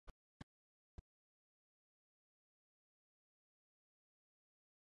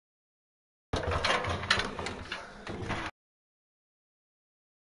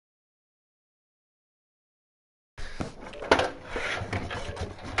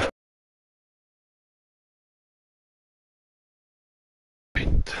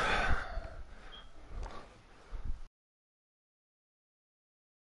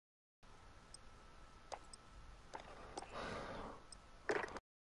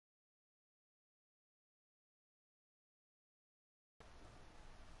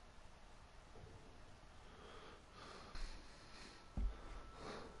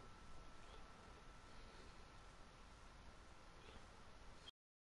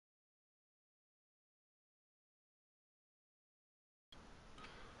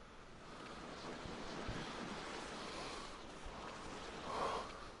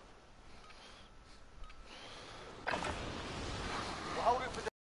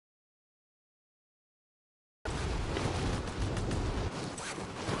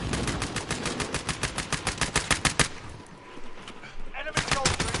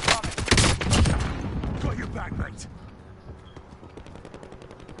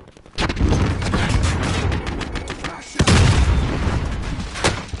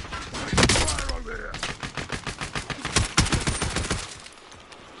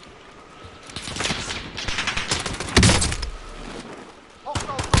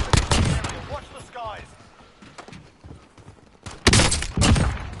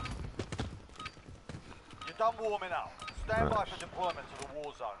done warming up. Stand by for deployment to the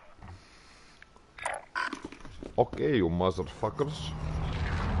war zone. Okay, you motherfuckers.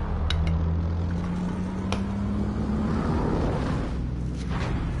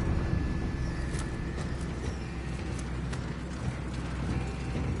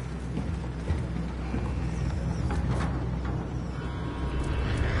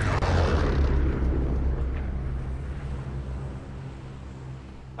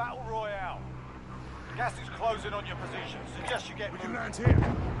 Battle Royale. Gas is closing on your position. Suggest you get... We can land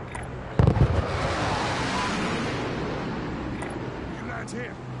here.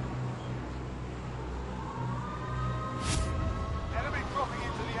 Here. Enemy dropping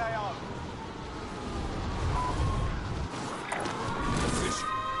into the AO. Position.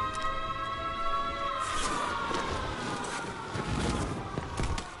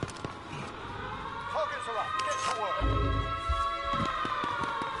 Targets are up. Get to work.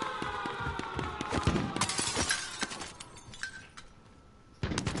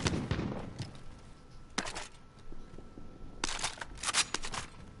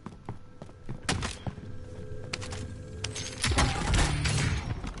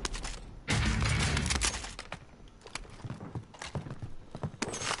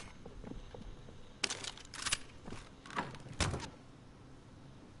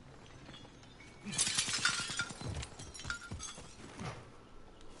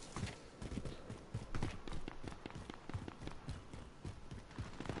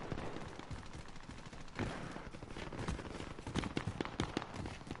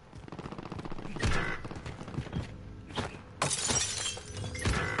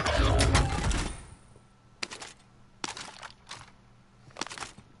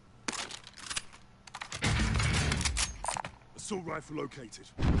 Assault rifle located.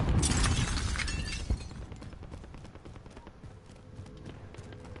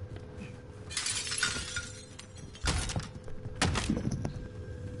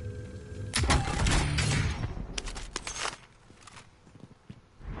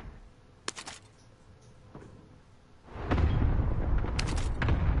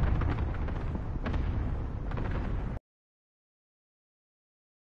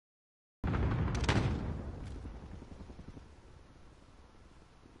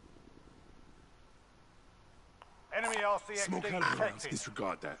 Enemy RCXD Smoke out of rounds. detected.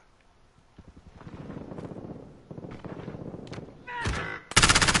 Disregard that.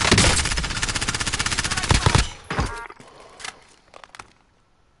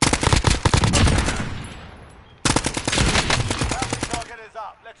 Bounty target is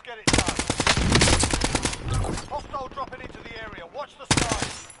up. Let's get it done. Hostile dropping into the area. Watch the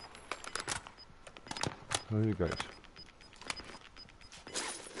skies. How are you guys?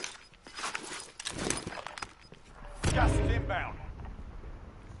 Gas is inbound.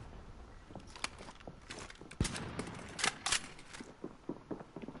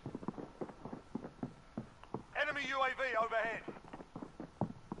 Enemy UAV overhead.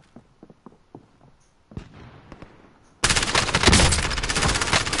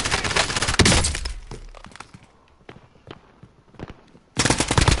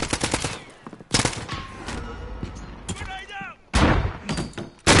 Grenade out!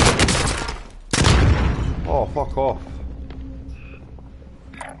 Oh, fuck off.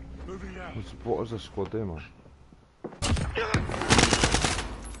 Moving out. What was this squad doing, man?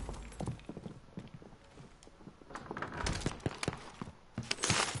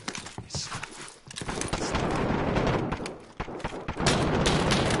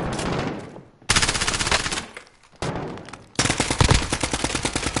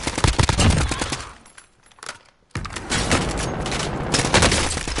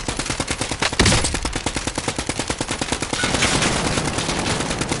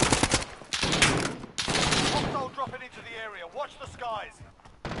 Hostile dropping into the area. Watch the skies.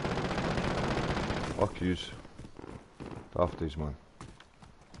 Fuck yous. Lofties, man.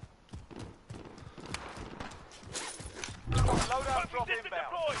 Loadout drop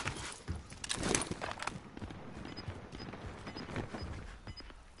inbound.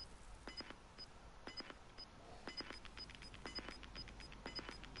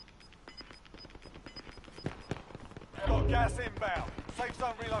 Got gas inbound. Safe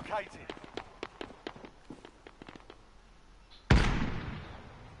zone relocated.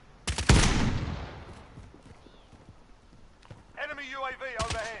 Enemy UAV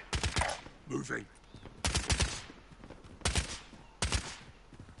overhead. Moving.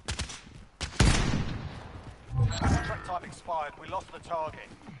 Track time expired. We lost the target.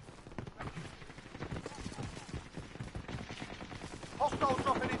 Hostile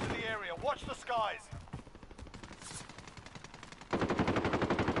dropping into the area. Watch the skies.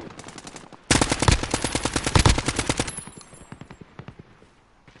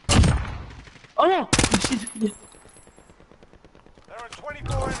 Oh no! There are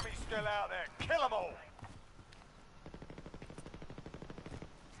 24 enemies still out there. Kill them all.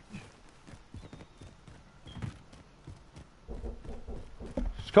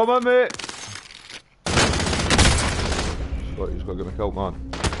 Come on, mate! He's got to get me killed, man.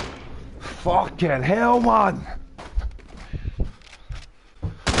 Fucking hell, man!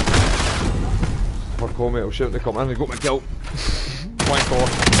 Fuck on, mate, I was shouting to come in and got my kill. Wank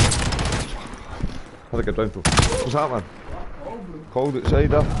off. How'd I get down to? What's that, man? Cold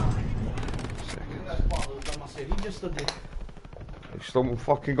outside there. He's still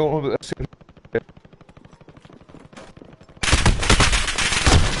fucking going on about this.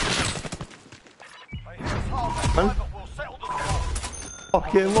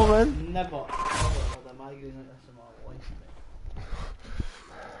 Fucking woman. Never had a migraine like this in my life, mate.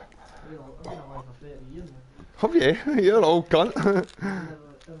 I've been alive for 30 years, mate. Have you? You're an old cunt. Never once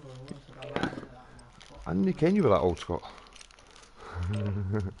had a migraine like that, man. I knew Ken you were that old, Scott.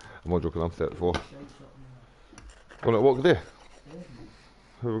 I'm not joking, I'm 34. Going to walk today?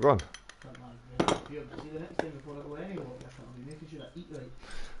 Who are we going? See, the next time before I go anywhere, I'll be making sure I eat right.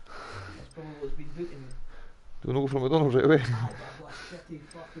 That's probably what's been put to me. Do we not go for McDonald's right away? I've got a shitty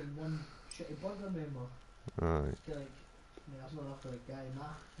fucking one shitty burger, remember? Aye. Like, mate, that's not enough for a guy,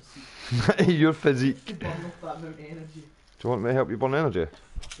 nah. Your physique. To burn off that amount of energy. Do you want me to help you burn energy?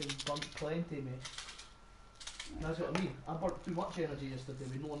 Fucking burnt plenty, mate. And that's what I mean. I burnt too much energy yesterday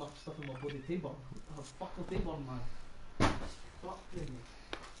with not enough stuff in my bloody table. I have fucking table, man. Fuck me.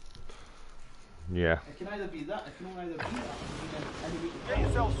 Yeah. It can either be that, it can either be that. Get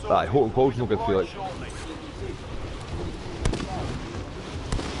yourself sorted. Aye, hot and cold's no good for you, like. Shortly.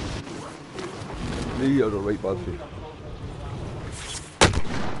 You're right bad for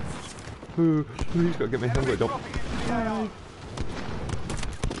you. Who's got to get me? I'm going to jump.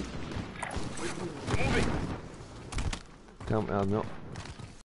 Tell me I'm not.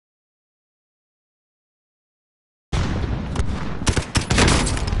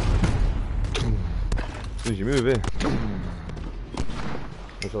 As soon as you move, eh?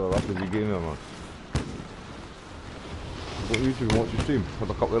 That's all the rapid you game there, man. What YouTube watch your stream? Had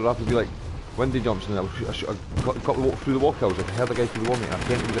a couple of rapid be like windy jumps and I shoot a couple of through the wall kills. I heard the guy through the wall, mate. I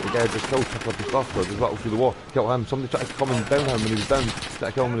can't even get the guy I just killed, pick up his stuff, so I just rattled through the wall, kill him. Somebody tried to come and down him when he was down, tried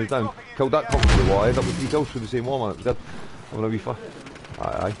to kill him when he was down, killed that couple through the wall. I ended up with 3 kills through the same wall, man. It was good. Having a wee fire.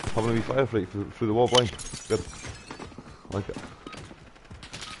 Aye, having a wee firefight through the wall blind. Good. I like it.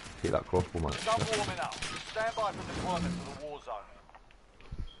 Take that crossbow, man. Stop warming up. Stand by for deployment to the war zone.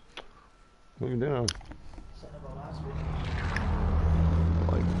 What are you doing now? Something about last week.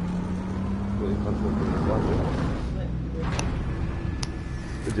 Like, really comfortable with the budget.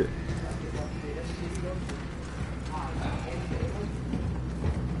 Did you?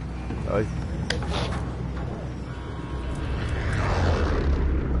 Aye.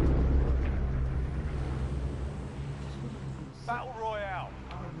 Battle Royale.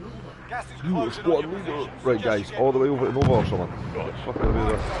 Gas is You closing squad on your leader. position. Right, guys, all the way over to Nova or something. Get fucking away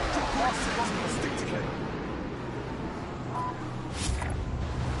there. Stick together.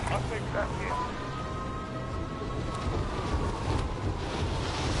 I think that's it.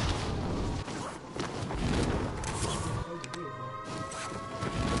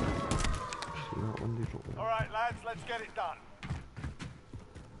 See that windy drop there? Alright lads, let's get it done.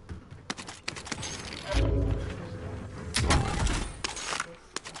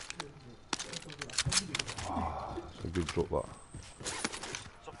 It's a good drop that.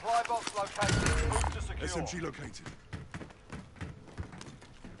 Supply box located. Move to secure. SMG located.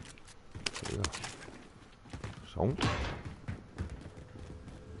 Yeah. Sound.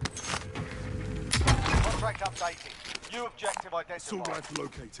 Contract updated. New objective Assault identified. rifle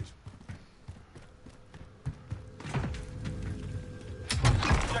located.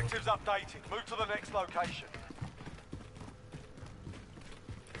 Objectives updated. Move to the next location.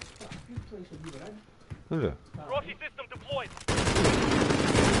 Is it? Rocky system deployed.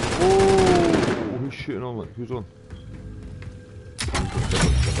 Oh, who's shooting on? Like, who's on?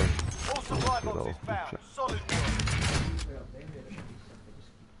 All supply boxes found. Solid work.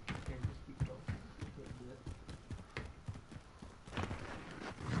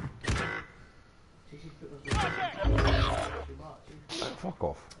 Fuck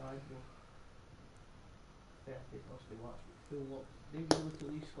off.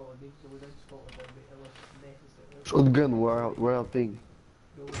 Shotgun, where are thing?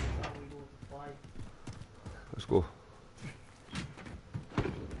 Let's go.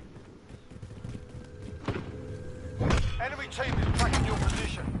 Enemy team is tracking your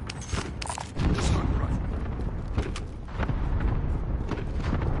position.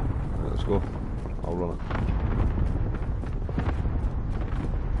 Right, let's go.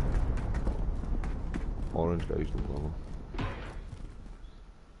 Orange guys don't bother.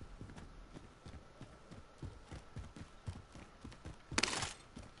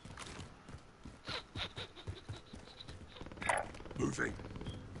 Moving.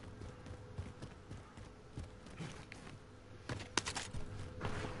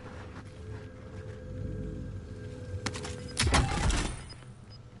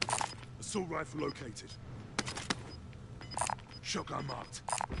 Assault rifle located. Shotgun marked.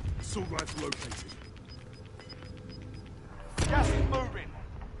 Assault rifle located. Gas is moving.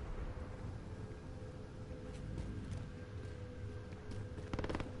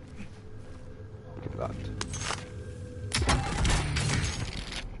 Look at that.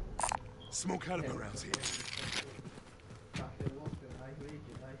 Small caliber rounds here.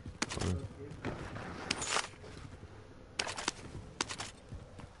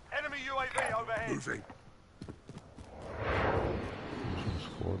 Enemy UAV overhead. Moving.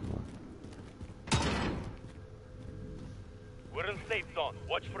 Squad, man. We're in safe zone.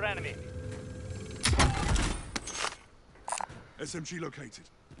 Watch for enemy. SMG located.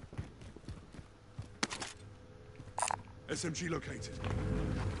 SMG located.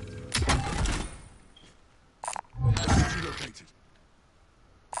 SMG located.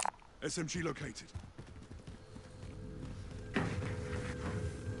 SMG located.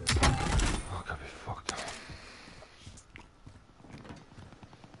 Oh, I gotta be fucked.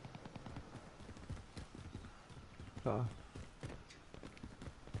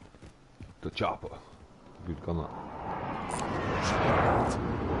 The chopper. Good gun that.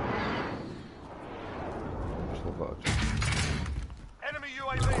 Just love that. Enemy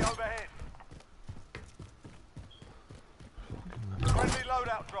UAV overhead. Friendly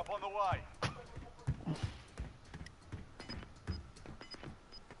loadout drop on the way.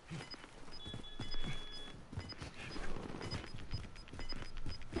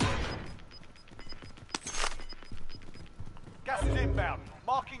 Gas is inbound.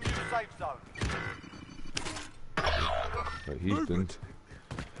 Marking new safe zone. Right, he's doomed.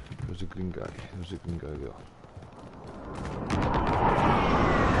 There's the green guy. There's the green guy there.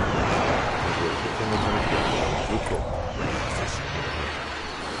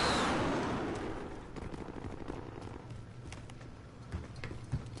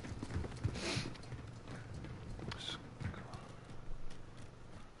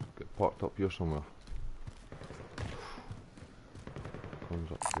 Get parked up here somewhere.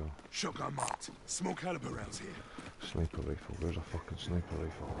 Comes up here. Shotgun marked. Small caliber rounds here. Sniper rifle. Where's a fucking sniper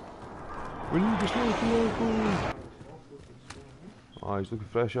rifle? We need a sniper rifle! Ah, he's looking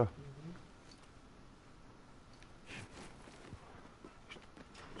fresher.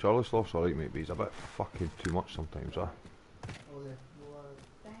 Charlie Sloth's alright, mate, but he's a bit fucking too much sometimes, huh?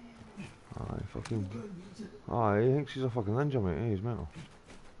 Aye, fucking. Aye, he thinks he's a fucking ninja, mate. He's mental.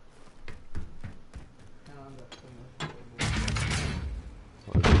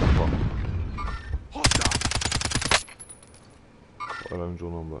 What is it? Hostile. Got a round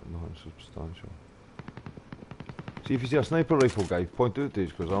zone on, but nothing substantial. See if you see a sniper rifle guy, point it out to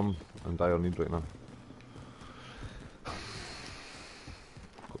us, because I'm in dire need right now. Got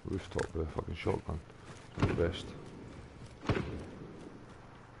the rooftop with a fucking shotgun. It's the best.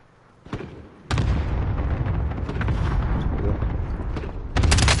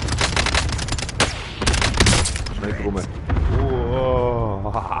 Sniper on me.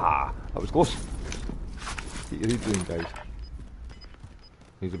 Whoa! That was close. Get your head doing, guys.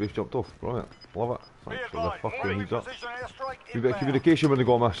 He's a beef jumped off. Brilliant. Love it. Thanks for the fucking heads up. A bit of communication when they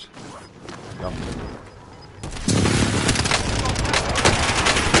go miss. Yeah.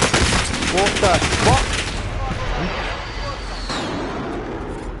 What the fuck?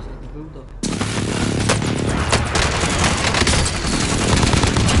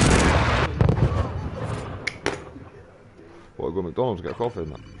 What, I go to McDonald's and get a coffee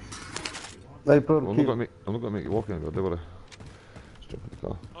and that? I'm not gonna make you walk in, do worry. Let's jump in the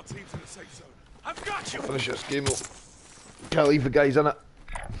car. Our team's in the safe zone. I've got you. Finish this game though. Can't leave the guys in it.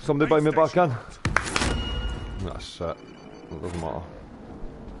 Somebody buy me back in. That's it. It doesn't matter.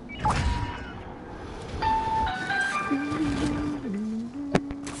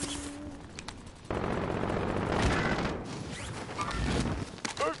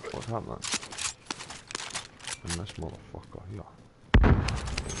 What's happening? And this motherfucker here.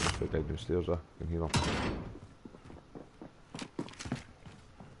 This big guy downstairs, I can hear him.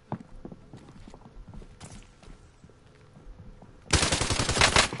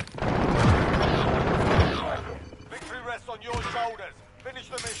 Victory rests on your shoulders. Finish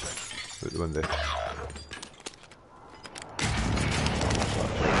the mission. Out the window.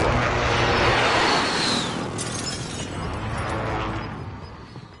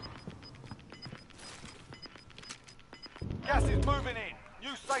 Gas is moving in.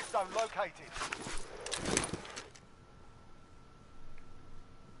 New safe zone located.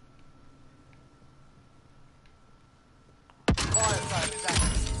 Fire sale is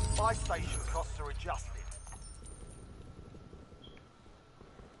active. Buy station costs are adjusted.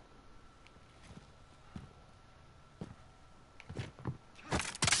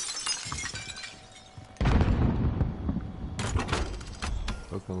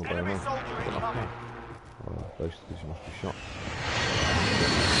 Open the Enemy bay, soldier incoming. Oh, basically she must be shot.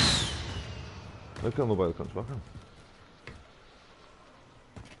 Open the bay, comes back in.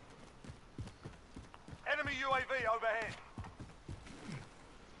 Enemy UAV overhead.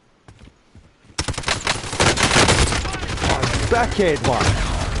 Backhead one!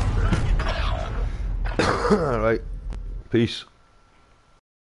 Right. Peace.